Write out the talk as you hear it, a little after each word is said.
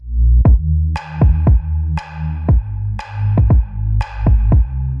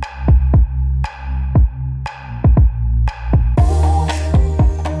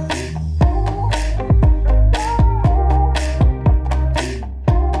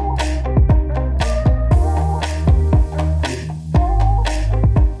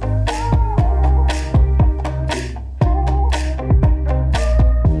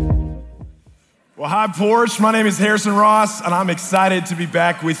Front Porch. My name is Harrison Ross, and I'm excited to be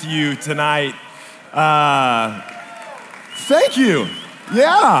back with you tonight. Thank you.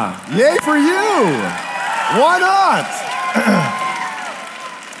 Yeah, yay for you. Why not?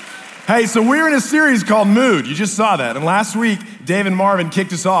 Hey, so we're in a series called Mood. You just saw that. And last week, Dave and Marvin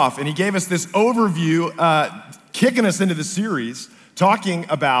kicked us off, and he gave us this overview, kicking us into the series, talking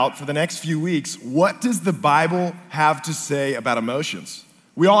about, for the next few weeks, what does the Bible have to say about emotions?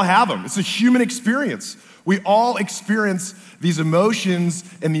 We all have them. It's a human experience. We all experience these emotions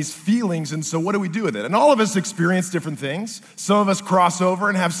and these feelings, and so what do we do with it? And all of us experience different things. Some of us cross over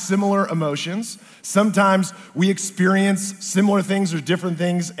and have similar emotions. Sometimes we experience similar things or different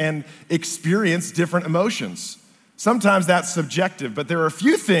things and experience different emotions. Sometimes that's subjective, but there are a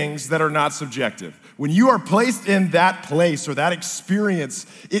few things that are not subjective. When you are placed in that place or that experience,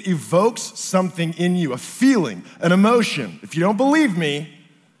 it evokes something in you, a feeling, an emotion. If you don't believe me,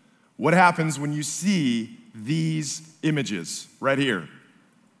 what happens when you see these images right here?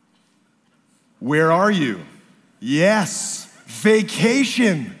 Where are you? Yes,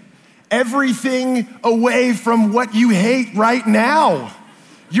 vacation. Everything away from what you hate right now.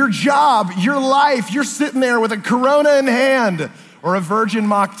 Your job, your life, you're sitting there with a Corona in hand or a virgin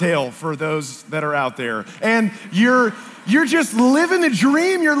mocktail for those that are out there. And you're just living the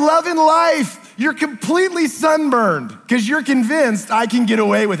dream, you're loving life. You're completely sunburned because you're convinced I can get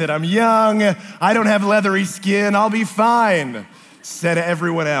away with it. I'm young, I don't have leathery skin, I'll be fine, said to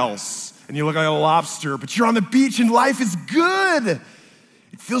everyone else. And you look like a lobster, but you're on the beach and life is good.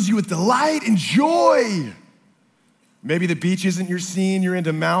 It fills you with delight and joy. Maybe the beach isn't your scene, you're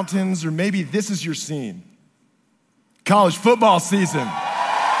into mountains, or maybe this is your scene. College football season.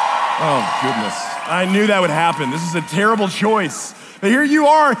 Oh, goodness. I knew that would happen. This is a terrible choice. But here you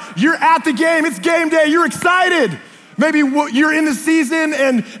are, you're at the game, it's game day, you're excited. Maybe you're in the season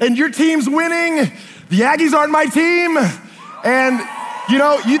and your team's winning. The Aggies aren't my team. And you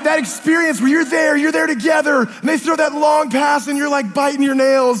know, that experience where you're there together, and they throw that long pass and you're like biting your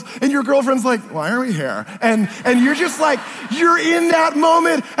nails, and your girlfriend's like, why are we here? And you're just like, you're in that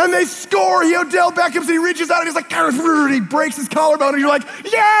moment, and they score. Odell Beckham, he reaches out and he's like, he breaks his collarbone, and you're like,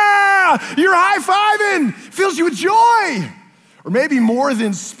 yeah, you're high-fiving. Fills you with joy. Or maybe more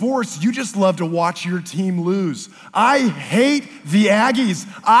than sports, you just love to watch your team lose. I hate the Aggies.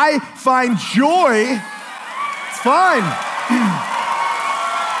 I find joy. It's fine.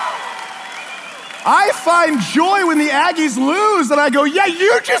 I find joy when the Aggies lose, and I go, yeah,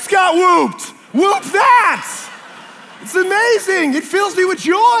 you just got whooped. Whoop that. It's amazing. It fills me with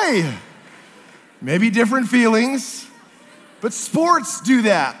joy. Maybe different feelings, but sports do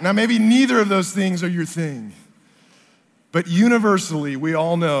that. Now, maybe neither of those things are your thing. But universally, we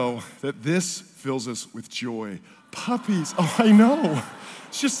all know that this fills us with joy. Puppies, oh, I know.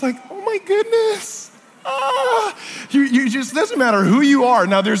 It's just like, oh my goodness. You just, doesn't matter who you are.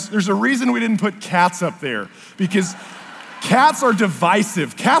 Now, there's a reason we didn't put cats up there, because cats are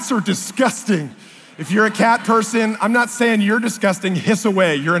divisive. Cats are disgusting. If you're a cat person, I'm not saying you're disgusting, hiss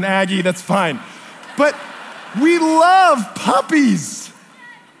away. You're an Aggie, that's fine. But we love puppies.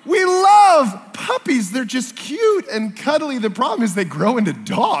 We love puppies. They're just cute and cuddly. The problem is they grow into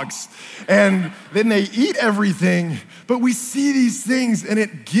dogs and then they eat everything. But we see these things and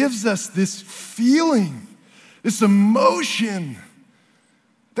it gives us this feeling, this emotion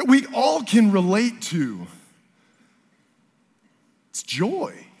that we all can relate to. It's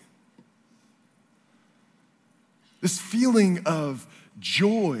joy. This feeling of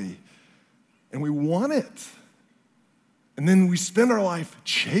joy, and we want it. And then we spend our life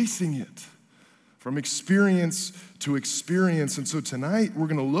chasing it from experience to experience. And so tonight we're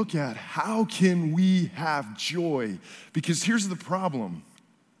gonna look at how can we have joy? Because here's the problem.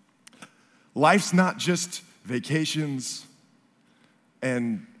 Life's not just vacations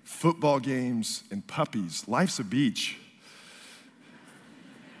and football games and puppies. Life's a beach.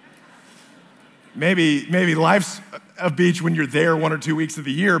 Maybe life's a beach when you're there 1 or 2 weeks of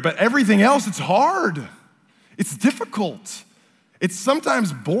the year, but everything else, it's hard. It's difficult. It's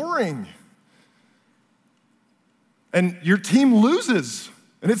sometimes boring. And your team loses.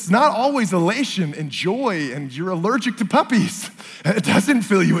 And it's not always elation and joy, and you're allergic to puppies. And it doesn't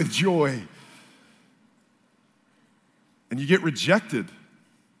fill you with joy. And you get rejected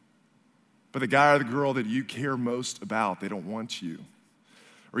by the guy or the girl that you care most about. They don't want you.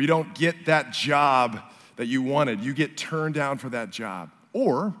 Or you don't get that job that you wanted. You get turned down for that job.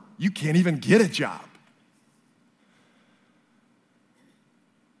 Or you can't even get a job.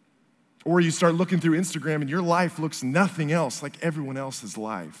 Or you start looking through Instagram and your life looks nothing else like everyone else's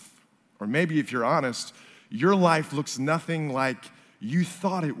life. Or maybe if you're honest, your life looks nothing like you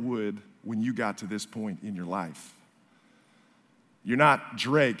thought it would when you got to this point in your life. You're not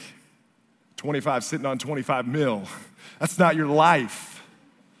Drake, 25 sitting on 25 mil. That's not your life.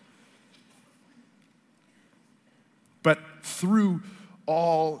 But through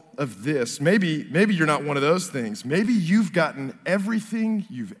all of this, maybe you're not one of those things. Maybe you've gotten everything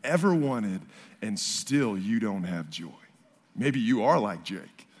you've ever wanted and still you don't have joy. Maybe you are like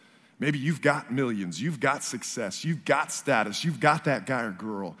Jake. Maybe you've got millions, you've got success, you've got status, you've got that guy or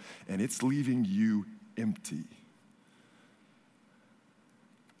girl, and it's leaving you empty.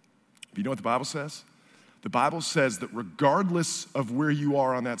 But you know what the Bible says? The Bible says that regardless of where you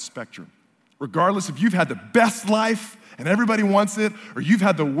are on that spectrum, regardless if you've had the best life and everybody wants it, or you've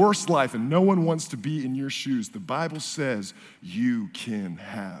had the worst life and no one wants to be in your shoes, the Bible says you can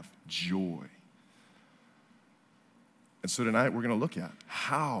have joy. And so tonight we're going to look at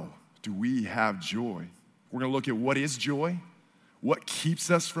how do we have joy? We're going to look at what is joy, what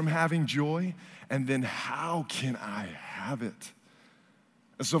keeps us from having joy, and then how can I have it?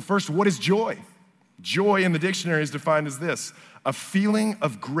 And so first, what is joy? Joy in the dictionary is defined as this: a feeling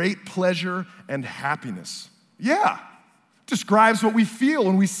of great pleasure and happiness. Yeah, it describes what we feel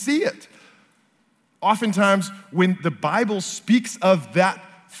when we see it. Oftentimes, when the Bible speaks of that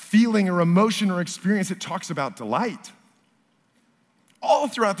feeling or emotion or experience, it talks about delight. All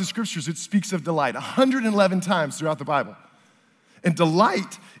throughout the scriptures, it speaks of delight, 111 times throughout the Bible. And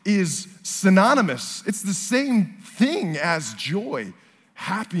delight is synonymous. It's the same thing as joy,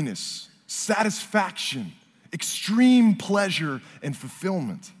 happiness, satisfaction, extreme pleasure, and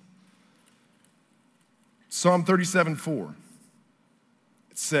fulfillment. Psalm 37:4,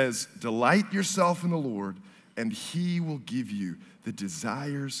 it says, "Delight yourself in the Lord, and he will give you the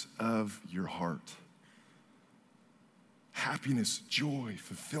desires of your heart." Happiness, joy,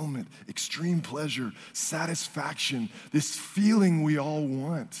 fulfillment, extreme pleasure, satisfaction, this feeling we all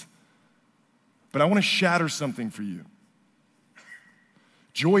want. But I want to shatter something for you.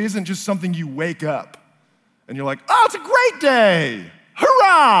 Joy isn't just something you wake up and you're like, oh, it's a great day,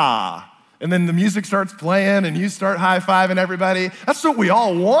 hurrah! And then the music starts playing and you start high-fiving everybody. That's what we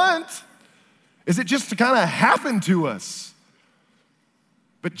all want. Is it just to kind of happen to us?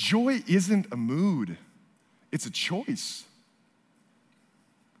 But joy isn't a mood. It's a choice.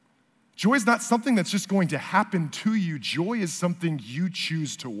 Joy is not something that's just going to happen to you. Joy is something you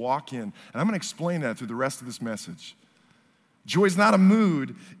choose to walk in. And I'm going to explain that through the rest of this message. Joy is not a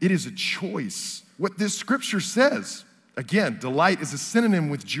mood, it is a choice. What this scripture says, again, delight is a synonym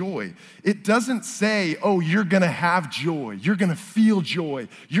with joy. It doesn't say, oh, you're going to have joy. You're going to feel joy.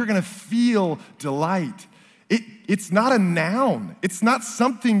 You're going to feel delight. It's not a noun. It's not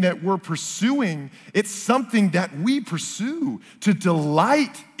something that we're pursuing. It's something that we pursue to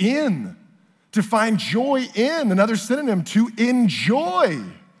delight in, to find joy in. Another synonym, to enjoy.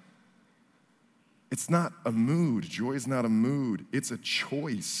 It's not a mood. Joy is not a mood. It's a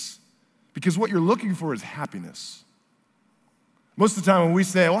choice. Because what you're looking for is happiness. Most of the time when we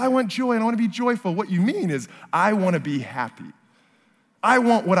say, oh, I want joy and I want to be joyful, what you mean is, I want to be happy. I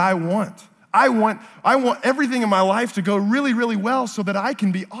want what I want. I want everything in my life to go really, really well so that I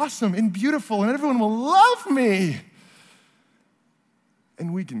can be awesome and beautiful and everyone will love me.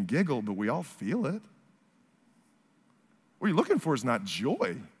 And we can giggle, but we all feel it. What you're looking for is not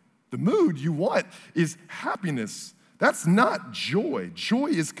joy. The mood you want is happiness. That's not joy. Joy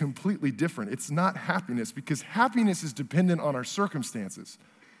is completely different. It's not happiness because happiness is dependent on our circumstances.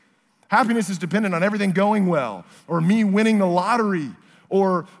 Happiness is dependent on everything going well or me winning the lottery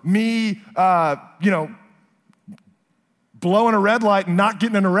or me, blowing a red light and not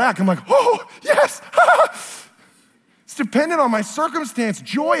getting in a wreck. I'm like, oh, yes. It's dependent on my circumstance.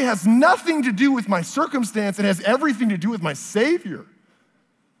 Joy has nothing to do with my circumstance. It has everything to do with my Savior.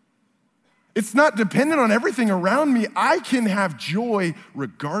 It's not dependent on everything around me. I can have joy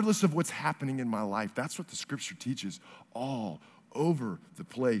regardless of what's happening in my life. That's what the scripture teaches all over the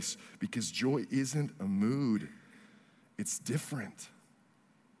place because joy isn't a mood. It's different.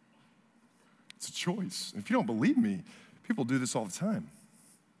 It's a choice. If you don't believe me, people do this all the time.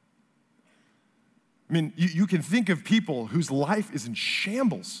 I mean, you can think of people whose life is in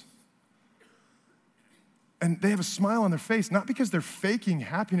shambles. And they have a smile on their face, not because they're faking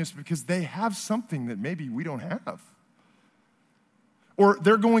happiness, because they have something that maybe we don't have. Or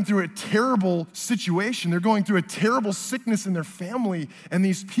they're going through a terrible situation. They're going through a terrible sickness in their family, and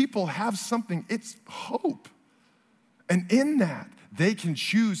these people have something. It's hope. And in that, they can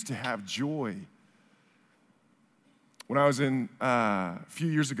choose to have joy. When I was a few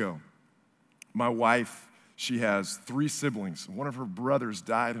years ago, my wife, she has 3 siblings. One of her brothers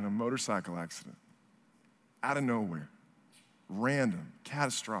died in a motorcycle accident. Out of nowhere, random,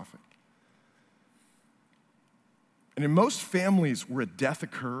 catastrophic. And in most families where a death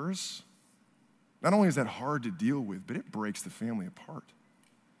occurs, not only is that hard to deal with, but it breaks the family apart.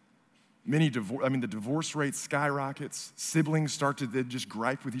 The divorce rate skyrockets. Siblings start to then just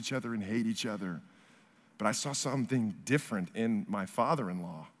gripe with each other and hate each other. But I saw something different in my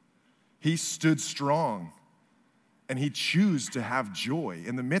father-in-law. He stood strong, and he chose to have joy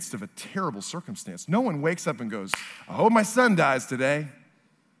in the midst of a terrible circumstance. No one wakes up and goes, I hope my son dies today,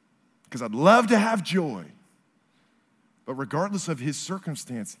 because I'd love to have joy. But regardless of his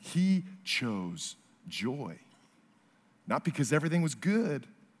circumstance, he chose joy. Not because everything was good,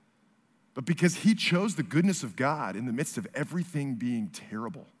 but because he chose the goodness of God in the midst of everything being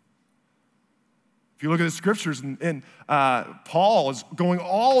terrible. If you look at the scriptures, and Paul is going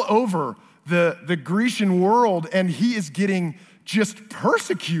all over the Grecian world, and he is getting just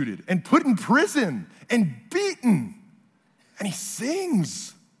persecuted and put in prison and beaten, and he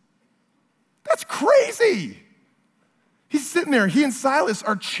sings. That's crazy. He's sitting there. He and Silas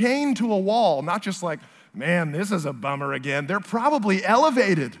are chained to a wall, not just like, man, this is a bummer again. They're probably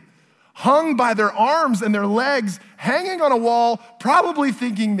elevated, hung by their arms and their legs, hanging on a wall, probably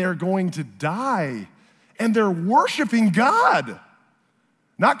thinking they're going to die. And they're worshiping God.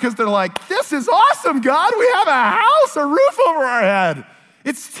 Not because they're like, this is awesome, God. We have a house, a roof over our head.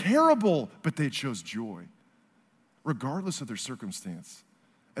 It's terrible, but they chose joy, regardless of their circumstance.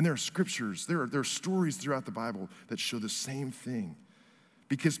 And there are scriptures, there are stories throughout the Bible that show the same thing.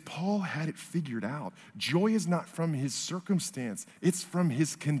 Because Paul had it figured out. Joy is not from his circumstance, it's from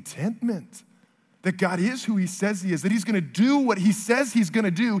his contentment. That God is who he says he is, that he's gonna do what he says he's gonna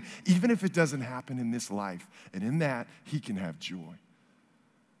do, even if it doesn't happen in this life. And in that, he can have joy.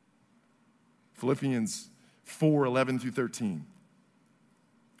 Philippians 4:11-13.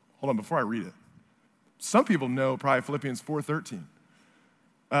 Hold on, before I read it. Some people know probably Philippians 4:13.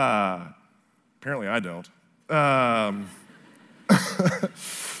 Apparently I don't.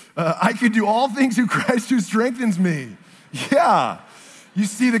 I can do all things through Christ who strengthens me. Yeah. You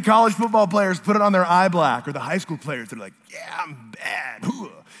see the college football players put it on their eye black, or the high school players, they're like, yeah, I'm bad.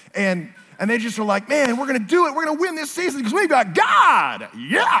 And they just are like, man, we're gonna do it. We're gonna win this season because we've got God.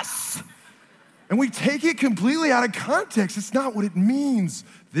 Yes. And we take it completely out of context. It's not what it means.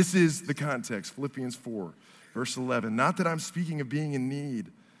 This is the context. Philippians 4, verse 11. Not that I'm speaking of being in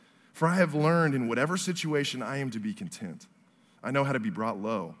need, for I have learned in whatever situation I am to be content. I know how to be brought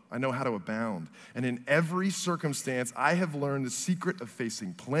low. I know how to abound. And in every circumstance, I have learned the secret of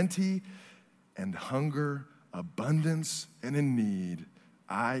facing plenty and hunger, abundance and in need.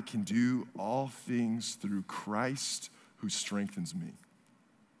 I can do all things through Christ who strengthens me.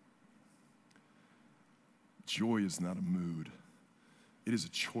 Joy is not a mood. It is a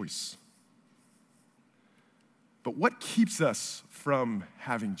choice. But what keeps us from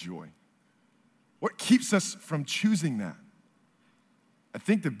having joy? What keeps us from choosing that? I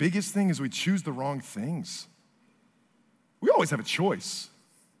think the biggest thing is we choose the wrong things. We always have a choice,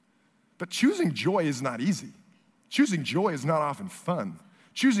 but choosing joy is not easy. Choosing joy is not often fun.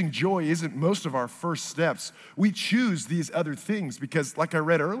 Choosing joy isn't most of our first steps. We choose these other things because, like I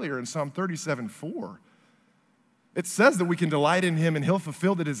read earlier in Psalm 37:4, it says that we can delight in him and he'll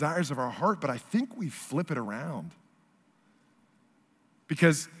fulfill the desires of our heart, but I think we flip it around.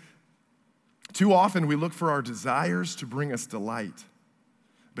 Because too often we look for our desires to bring us delight.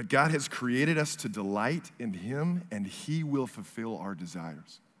 But God has created us to delight in him, and he will fulfill our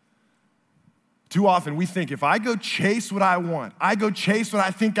desires. Too often we think, if I go chase what I want, I go chase what I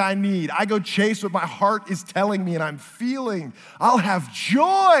think I need, I go chase what my heart is telling me and I'm feeling, I'll have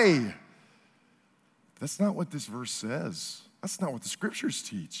joy. That's not what this verse says. That's not what the scriptures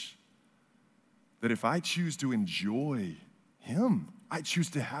teach. That if I choose to enjoy him, I choose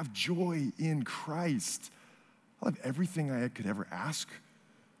to have joy in Christ, I'll have everything I could ever ask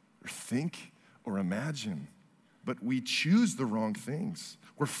or think or imagine. But we choose the wrong things.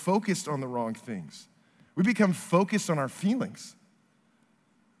 We're focused on the wrong things. We become focused on our feelings,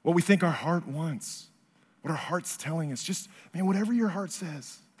 what we think our heart wants, what our heart's telling us. Just, man, whatever your heart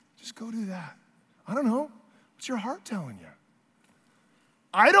says, just go do that. I don't know. What's your heart telling you?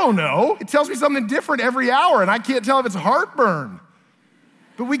 I don't know. It tells me something different every hour, and I can't tell if it's heartburn.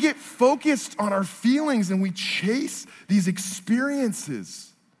 But we get focused on our feelings, and we chase these experiences.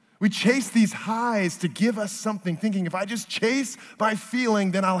 We chase these highs to give us something, thinking if I just chase my feeling,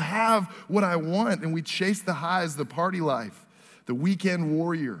 then I'll have what I want. And we chase the highs, the party life, the weekend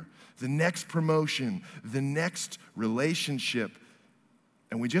warrior, the next promotion, the next relationship.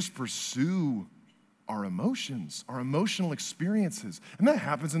 And we just pursue our emotions, our emotional experiences. And that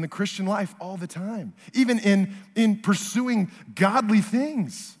happens in the Christian life all the time, even in pursuing godly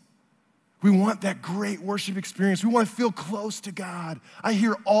things. We want that great worship experience. We want to feel close to God. I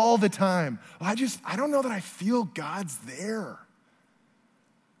hear all the time, I don't know that I feel God's there.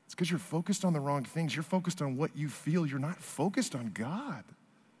 It's because you're focused on the wrong things. You're focused on what you feel. You're not focused on God.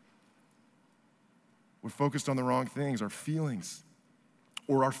 We're focused on the wrong things, our feelings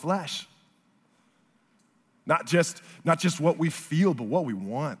or our flesh. Not just what we feel, but what we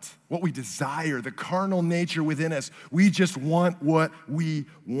want, what we desire, the carnal nature within us. We just want what we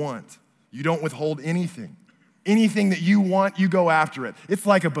want. You don't withhold anything. Anything that you want, you go after it. It's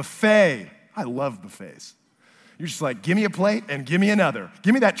like a buffet. I love buffets. You're just like, give me a plate and give me another.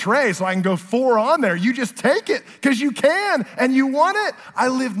 Give me that tray so I can go 4 on there. You just take it because you can and you want it. I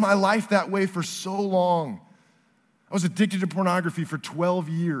lived my life that way for so long. I was addicted to pornography for 12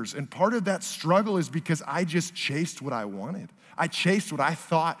 years, and part of that struggle is because I just chased what I wanted. I chased what I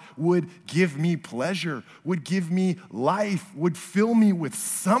thought would give me pleasure, would give me life, would fill me with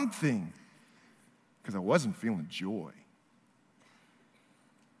something, because I wasn't feeling joy.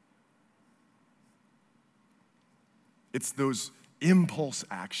 It's those impulse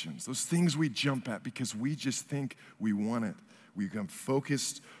actions, those things we jump at because we just think we want it. We become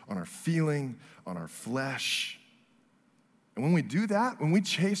focused on our feeling, on our flesh. And when we do that, when we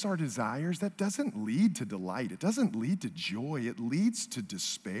chase our desires, that doesn't lead to delight. It doesn't lead to joy. It leads to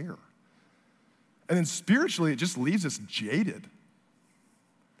despair. And then spiritually, it just leaves us jaded.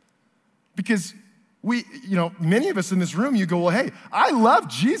 Because many of us in this room, you go, well, hey, I love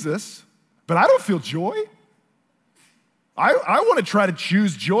Jesus, but I don't feel joy. I want to try to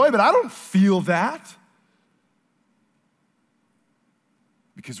choose joy, but I don't feel that.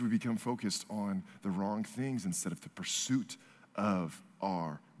 Because we become focused on the wrong things instead of the pursuit of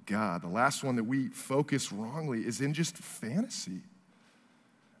our God. The last one that we focus wrongly is in just fantasy.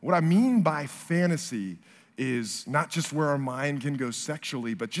 What I mean by fantasy is not just where our mind can go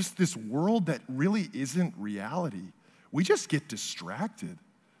sexually, but just this world that really isn't reality. We just get distracted.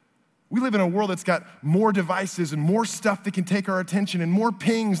 We live in a world that's got more devices and more stuff that can take our attention and more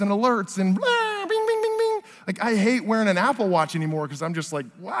pings and alerts and blah, bing, bing, bing, bing. Like, I hate wearing an Apple Watch anymore because I'm just like,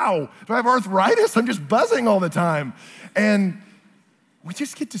 wow, do I have arthritis? I'm just buzzing all the time. And we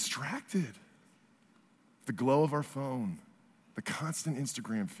just get distracted. The glow of our phone, the constant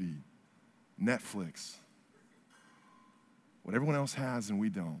Instagram feed, Netflix, what everyone else has and we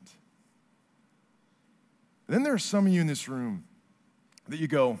don't. And then there are some of you in this room that you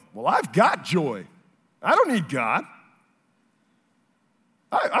go, well, I've got joy. I don't need God.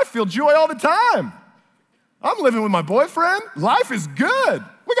 I feel joy all the time. I'm living with my boyfriend. Life is good.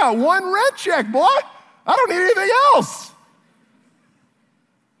 We got one rent check, boy. I don't need anything else.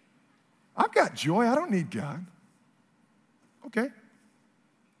 I've got joy. I don't need God. Okay.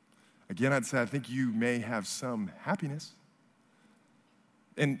 Again, I'd say I think you may have some happiness.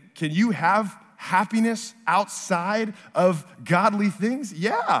 And can you have happiness outside of godly things?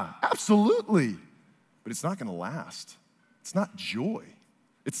 Yeah, absolutely. But it's not going to last. It's not joy.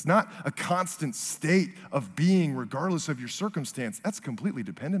 It's not a constant state of being regardless of your circumstance. That's completely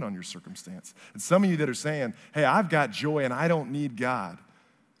dependent on your circumstance. And some of you that are saying, hey, I've got joy and I don't need God.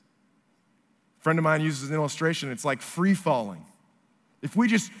 A friend of mine uses an illustration. It's like free falling. If we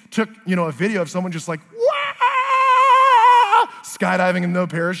just took, a video of someone just like, wah, skydiving in no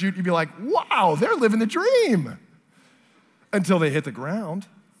parachute, you'd be like, wow, they're living the dream. Until they hit the ground.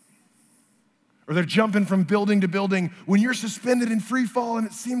 Or they're jumping from building to building. When you're suspended in free fall and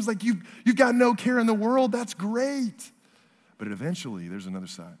it seems like you've got no care in the world, that's great. But eventually, there's another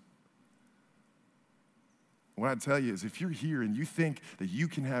side. What I'd tell you is if you're here and you think that you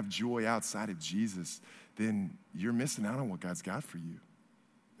can have joy outside of Jesus, then you're missing out on what God's got for you.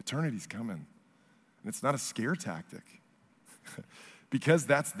 Eternity's coming. And it's not a scare tactic. Because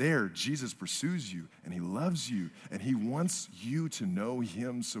that's there, Jesus pursues you, and he loves you, and he wants you to know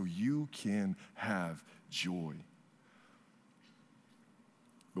him so you can have joy.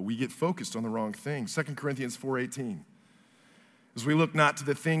 But we get focused on the wrong thing. 2 Corinthians 4:18. As we look not to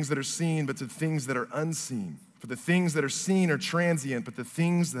the things that are seen, but to the things that are unseen. For the things that are seen are transient, but the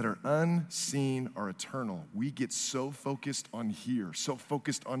things that are unseen are eternal. We get so focused on here, so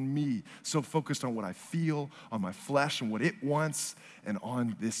focused on me, so focused on what I feel, on my flesh and what it wants, and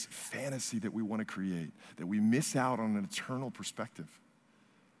on this fantasy that we want to create, that we miss out on an eternal perspective.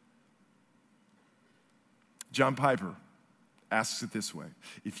 John Piper asks it this way: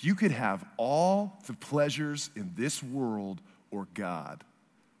 if you could have all the pleasures in this world or God,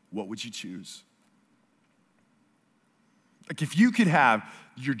 what would you choose? Like, if you could have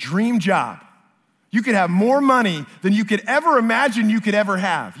your dream job, you could have more money than you could ever imagine you could ever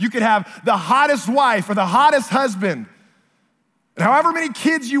have. You could have the hottest wife or the hottest husband. And however many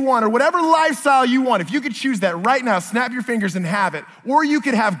kids you want or whatever lifestyle you want, if you could choose that right now, snap your fingers and have it, or you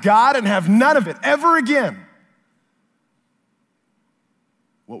could have God and have none of it ever again,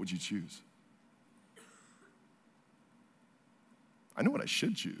 what would you choose? I know what I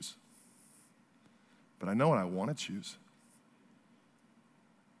should choose, but I know what I want to choose.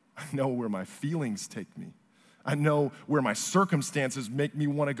 I know where my feelings take me. I know where my circumstances make me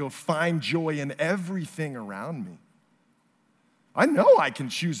want to go find joy in everything around me. I know I can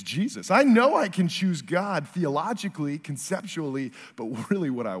choose Jesus. I know I can choose God theologically, conceptually, but really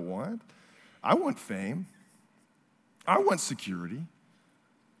what I want fame. I want security.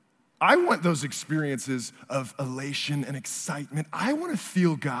 I want those experiences of elation and excitement. I want to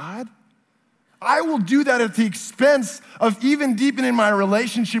feel God. I will do that at the expense of even deepening my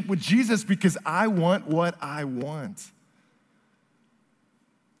relationship with Jesus because I want what I want.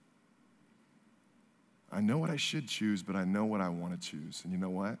 I know what I should choose, but I know what I want to choose. And you know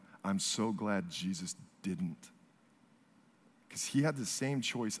what? I'm so glad Jesus didn't. Because he had the same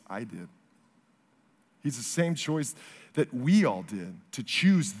choice I did. He's the same choice that we all did, to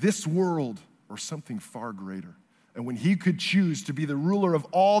choose this world or something far greater. And when he could choose to be the ruler of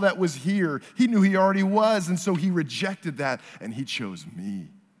all that was here, he knew he already was, and so he rejected that, and he chose me,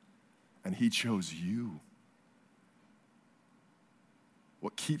 and he chose you.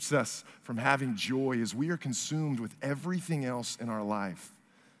 What keeps us from having joy is we are consumed with everything else in our life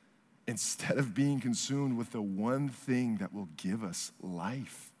instead of being consumed with the one thing that will give us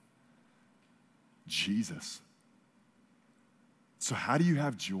life, Jesus. So how do you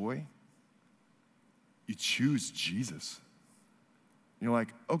have joy? You choose Jesus. You're like,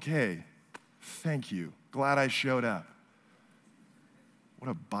 okay, thank you. Glad I showed up.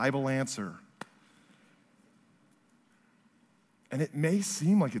 What a Bible answer. And it may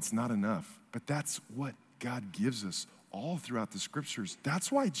seem like it's not enough, but that's what God gives us all throughout the scriptures. That's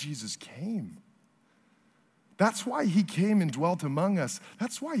why Jesus came. That's why he came and dwelt among us.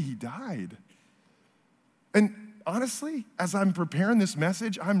 That's why he died. And honestly, as I'm preparing this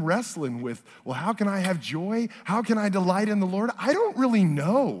message, I'm wrestling with, well, how can I have joy? How can I delight in the Lord? I don't really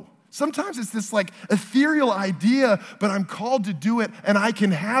know. Sometimes it's this like ethereal idea, but I'm called to do it, and I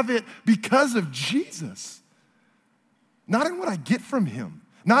can have it because of Jesus. Not in what I get from him,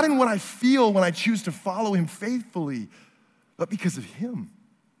 not in what I feel when I choose to follow him faithfully, but because of him.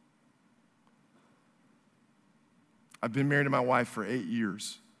 I've been married to my wife for 8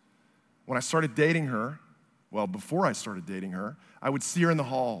 years. When I started dating her, well, before I started dating her, I would see her in the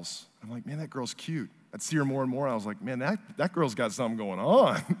halls. I'm like, man, that girl's cute. I'd see her more and more. I was like, man, that girl's got something going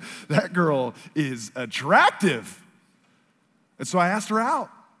on. That girl is attractive. And so I asked her out.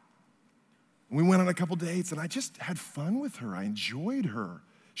 We went on a couple dates, and I just had fun with her. I enjoyed her.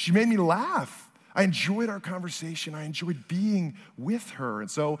 She made me laugh. I enjoyed our conversation. I enjoyed being with her. And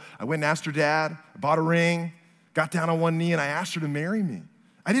so I went and asked her dad, I bought a ring, got down on one knee, and I asked her to marry me.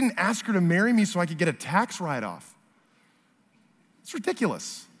 I didn't ask her to marry me so I could get a tax write-off. It's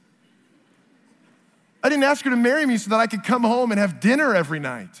ridiculous. I didn't ask her to marry me so that I could come home and have dinner every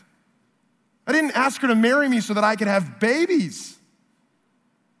night. I didn't ask her to marry me so that I could have babies.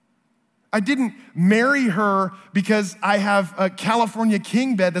 I didn't marry her because I have a California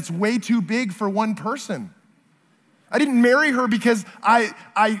king bed that's way too big for one person. I didn't marry her because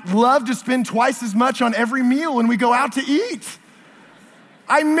I love to spend twice as much on every meal when we go out to eat.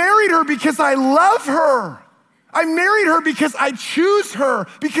 I married her because I love her. I married her because I choose her,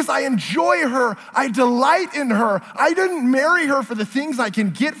 because I enjoy her, I delight in her. I didn't marry her for the things I can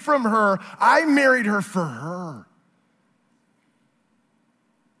get from her. I married her for her.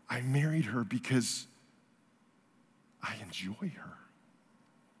 I married her because I enjoy her.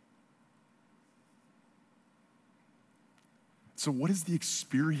 So what is the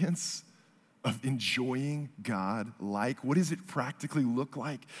experience of enjoying God like? What does it practically look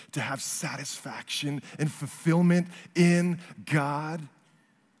like to have satisfaction and fulfillment in God?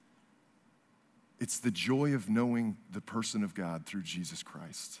 It's the joy of knowing the person of God through Jesus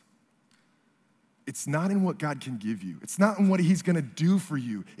Christ. It's not in what God can give you. It's not in what he's gonna do for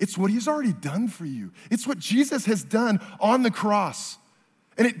you. It's what he's already done for you. It's what Jesus has done on the cross.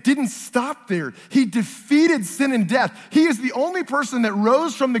 And it didn't stop there. He defeated sin and death. He is the only person that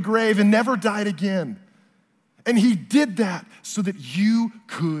rose from the grave and never died again. And he did that so that you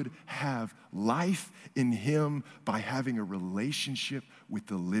could have life in him by having a relationship with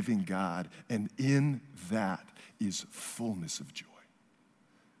the living God. And in that is fullness of joy.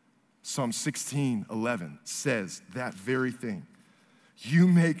 Psalm 16:11 says that very thing. You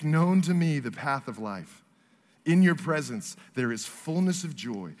make known to me the path of life. In your presence, there is fullness of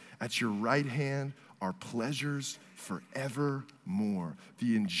joy. At your right hand our pleasures forevermore.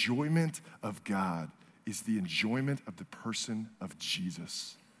 The enjoyment of God is the enjoyment of the person of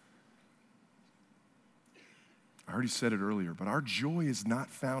Jesus. I already said it earlier, but our joy is not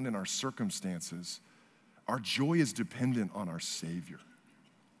found in our circumstances. Our joy is dependent on our Savior.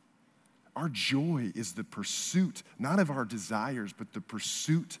 Our joy is the pursuit, not of our desires, but the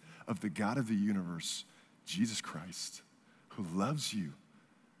pursuit of the God of the universe, Jesus Christ, who loves you,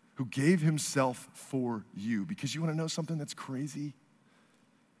 who gave himself for you. Because you want to know something that's crazy?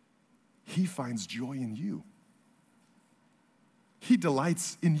 He finds joy in you. He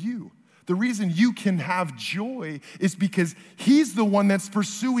delights in you. The reason you can have joy is because he's the one that's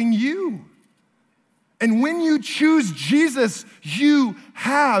pursuing you. And when you choose Jesus, you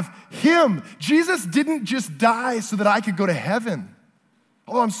have him. Jesus didn't just die so that I could go to heaven.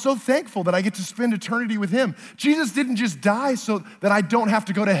 Oh, I'm so thankful that I get to spend eternity with him. Jesus didn't just die so that I don't have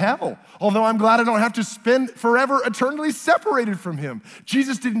to go to hell, although I'm glad I don't have to spend forever eternally separated from him.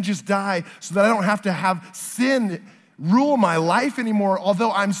 Jesus didn't just die so that I don't have to have sin rule my life anymore,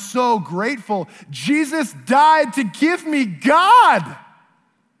 although I'm so grateful. Jesus died to give me God,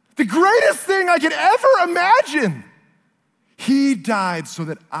 the greatest thing I could ever imagine. He died so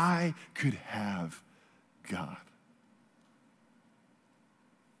that I could have God.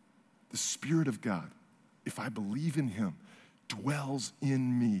 The Spirit of God, if I believe in him, dwells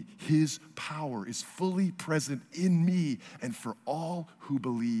in me. His power is fully present in me and for all who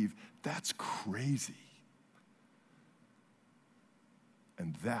believe. That's crazy.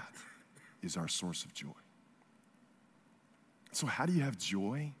 And that is our source of joy. So how do you have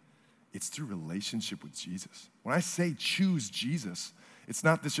joy? It's through relationship with Jesus. When I say choose Jesus, it's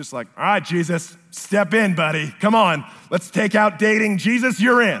not this just like, all right, Jesus, step in, buddy. Come on, let's take out dating. Jesus,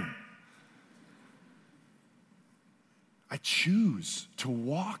 you're in. I choose to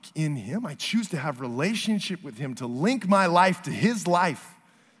walk in him. I choose to have relationship with him, to link my life to his life,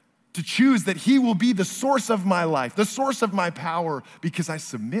 to choose that he will be the source of my life, the source of my power, because I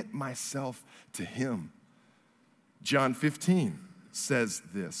submit myself to him. John 15 says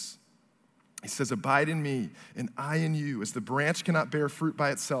this. He says, abide in me and I in you, as the branch cannot bear fruit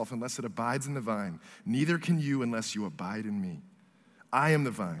by itself unless it abides in the vine, neither can you unless you abide in me. I am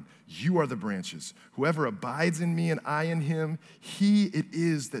the vine, you are the branches. Whoever abides in me and I in him, he it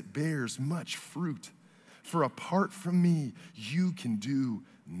is that bears much fruit. For apart from me, you can do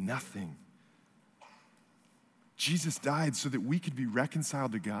nothing. Jesus died so that we could be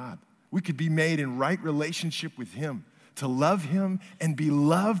reconciled to God. We could be made in right relationship with him, to love him and be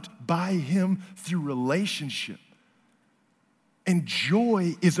loved by him through relationship. And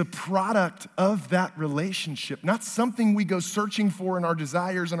joy is a product of that relationship, not something we go searching for in our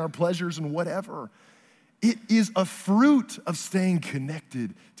desires and our pleasures and whatever. It is a fruit of staying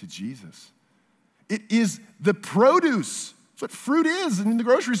connected to Jesus. It is the produce. That's what fruit is in the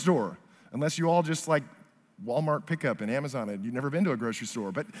grocery store, unless you all just like Walmart pickup and Amazon and you've never been to a grocery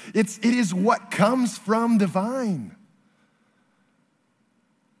store. But it is what comes from the vine.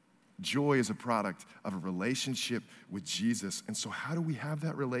 Joy is a product of a relationship with Jesus. And so how do we have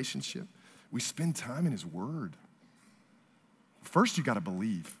that relationship? We spend time in his word. First, you got to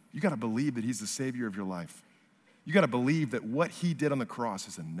believe. You got to believe that he's the Savior of your life. You got to believe that what he did on the cross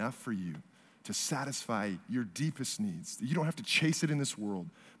is enough for you to satisfy your deepest needs. You don't have to chase it in this world,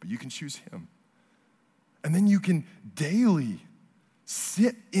 but you can choose him. And then you can daily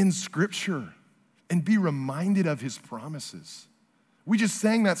sit in Scripture and be reminded of his promises. We just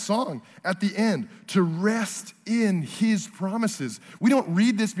sang that song at the end, to rest in his promises. We don't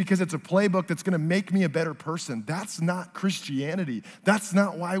read this because it's a playbook that's gonna make me a better person. That's not Christianity. That's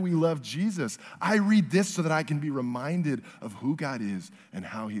not why we love Jesus. I read this so that I can be reminded of who God is and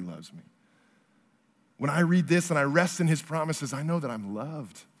how he loves me. When I read this and I rest in his promises, I know that I'm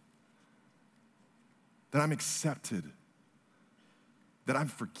loved, that I'm accepted, that I'm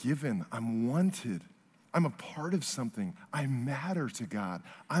forgiven, I'm wanted. I'm a part of something. I matter to God.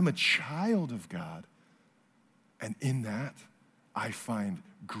 I'm a child of God. And in that, I find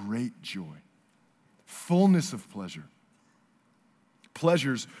great joy, fullness of pleasure,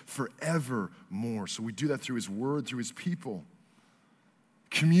 pleasures forevermore. So we do that through his word, through his people,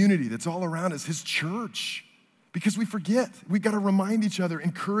 community that's all around us, his church. Because we forget. We got to remind each other,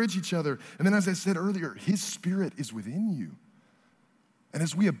 encourage each other. And then as I said earlier, his Spirit is within you. And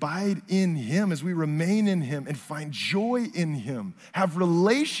as we abide in him, as we remain in him and find joy in him, have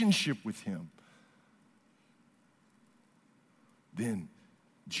relationship with him, then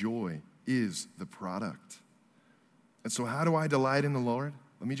joy is the product. And so how do I delight in the Lord?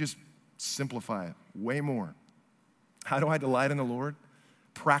 Let me just simplify it way more. How do I delight in the Lord?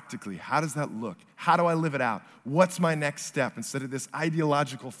 Practically, how does that look? How do I live it out? What's my next step instead of this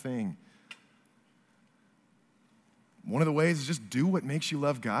ideological thing? One of the ways is just do what makes you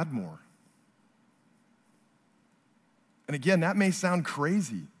love God more. And again, that may sound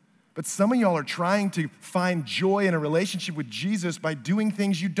crazy, but some of y'all are trying to find joy in a relationship with Jesus by doing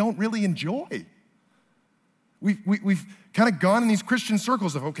things you don't really enjoy. We've kind of gone in these Christian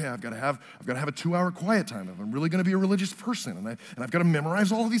circles of, okay, I've got to have a 2-hour quiet time if I'm really going to be a religious person, and I've got to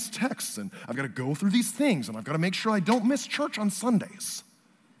memorize all of these texts, and I've got to go through these things, and I've got to make sure I don't miss church on Sundays.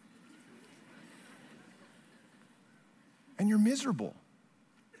 And you're miserable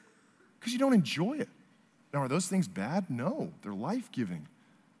because you don't enjoy it. Now, are those things bad? No, they're life-giving.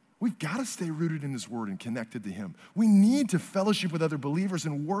 We've got to stay rooted in His Word and connected to Him. We need to fellowship with other believers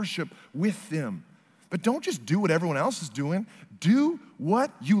and worship with them. But don't just do what everyone else is doing. Do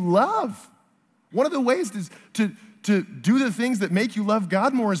what you love. One of the ways to do the things that make you love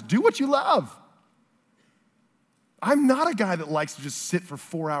God more is do what you love. I'm not a guy that likes to just sit for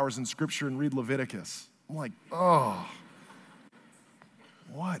 4 hours in Scripture and read Leviticus. I'm like, oh,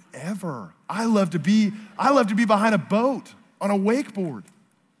 whatever. I love to be behind a boat on a wakeboard.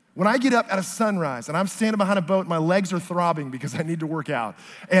 When I get up at a sunrise and I'm standing behind a boat, my legs are throbbing because I need to work out.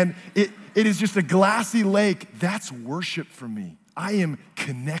 And it is just a glassy lake. That's worship for me. I am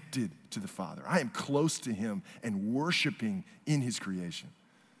connected to the Father. I am close to Him and worshiping in His creation,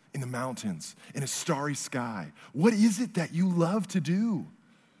 in the mountains, in a starry sky. What is it that you love to do?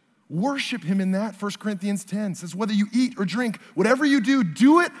 Worship Him in that. 1 Corinthians 10 says, whether you eat or drink, whatever you do,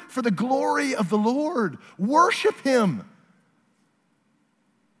 do it for the glory of the Lord. Worship Him.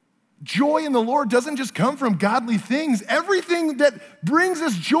 Joy in the Lord doesn't just come from godly things. Everything that brings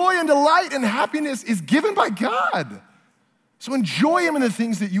us joy and delight and happiness is given by God. So enjoy Him in the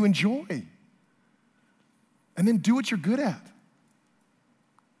things that you enjoy. And then do what you're good at.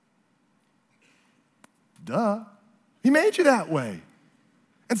 Duh. He made you that way.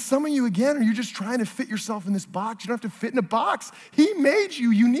 And some of you, again, are you just trying to fit yourself in this box? You don't have to fit in a box. He made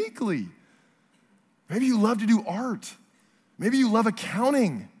you uniquely. Maybe you love to do art. Maybe you love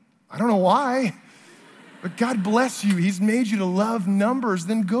accounting. I don't know why, but God bless you. He's made you to love numbers.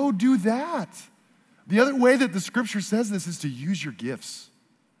 Then go do that. The other way that the Scripture says this is to use your gifts.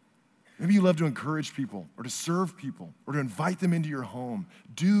 Maybe you love to encourage people or to serve people or to invite them into your home.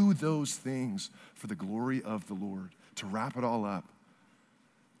 Do those things for the glory of the Lord. To wrap it all up,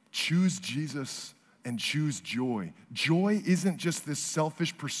 choose Jesus and choose joy. Joy isn't just this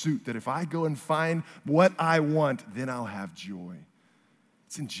selfish pursuit that if I go and find what I want, then I'll have joy.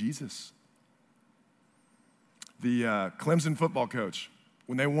 It's in Jesus. The Clemson football coach,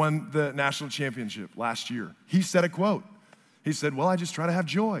 when they won the national championship last year, he said a quote. He said, well, I just try to have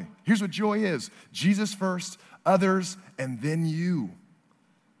joy. Here's what joy is. Jesus first, others, and then you.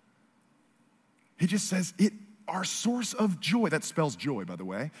 He just says, our source of joy, that spells joy, by the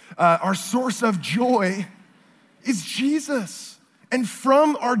way. Our source of joy is Jesus. And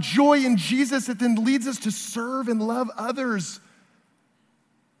from our joy in Jesus, it then leads us to serve and love others.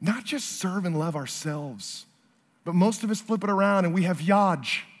 Not just serve and love ourselves, but most of us flip it around and we have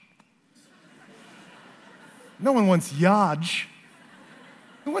yaj. No one wants yaj.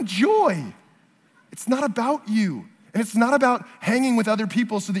 We want joy. It's not about you. And it's not about hanging with other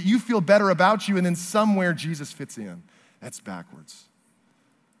people so that you feel better about you and then somewhere Jesus fits in. That's backwards.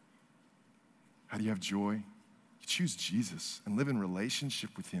 How do you have joy? You choose Jesus and live in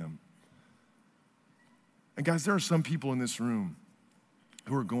relationship with Him. And guys, there are some people in this room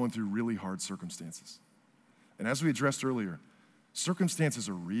who are going through really hard circumstances. And as we addressed earlier, circumstances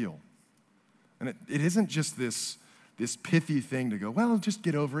are real. And it isn't just this pithy thing to go, well, just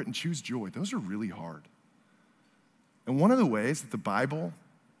get over it and choose joy. Those are really hard. And one of the ways that the Bible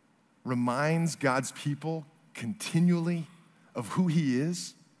reminds God's people continually of who He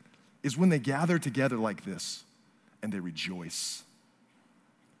is when they gather together like this and they rejoice.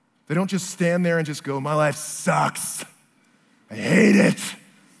 They don't just stand there and just go, my life sucks. I hate it.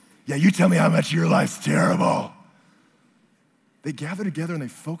 Yeah, you tell me how much your life's terrible. They gather together and they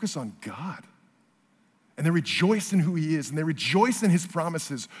focus on God. And they rejoice in who He is, and they rejoice in His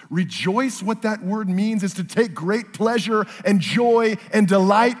promises. Rejoice, what that word means is to take great pleasure and joy and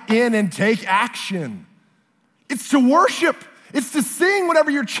delight in and take action. It's to worship. It's to sing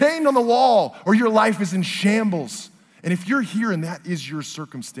whenever you're chained on the wall or your life is in shambles. And if you're here and that is your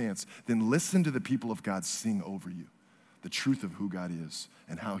circumstance, then listen to the people of God sing over you the truth of who God is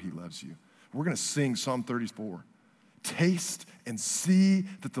and how He loves you. We're going to sing Psalm 34. Taste and see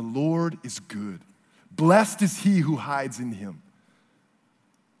that the Lord is good. Blessed is he who hides in Him.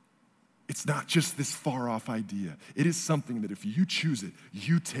 It's not just this far off idea. It is something that if you choose it,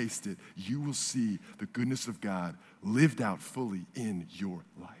 you taste it, you will see the goodness of God lived out fully in your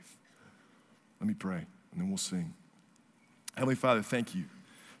life. Let me pray, and then we'll sing. Heavenly Father, thank you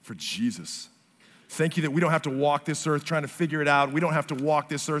for Jesus. Thank you that we don't have to walk this earth trying to figure it out. We don't have to walk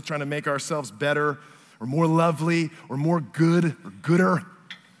this earth trying to make ourselves better or more lovely or more good or gooder.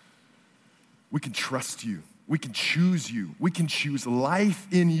 We can trust you. We can choose you. We can choose life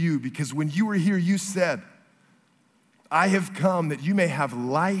in you because when you were here, you said, I have come that you may have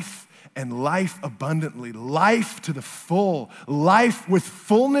life and life abundantly, life to the full, life with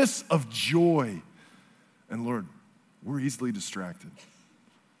fullness of joy. And Lord, we're easily distracted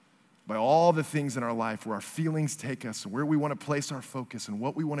by all the things in our life where our feelings take us, where we want to place our focus and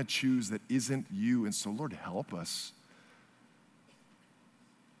what we want to choose that isn't you. And so, Lord, help us.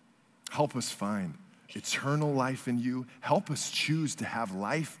 Help us find eternal life in you. Help us choose to have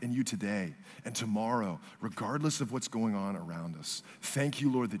life in you today and tomorrow, regardless of what's going on around us. Thank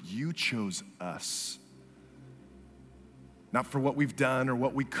you, Lord, that you chose us. Not for what we've done or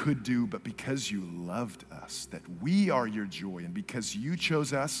what we could do, but because you loved us, that we are your joy. And because you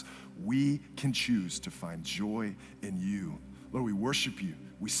chose us, we can choose to find joy in you. Lord, we worship you.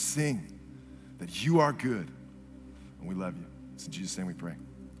 We sing that you are good, and we love you. It's in Jesus' name we pray.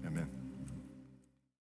 Amen.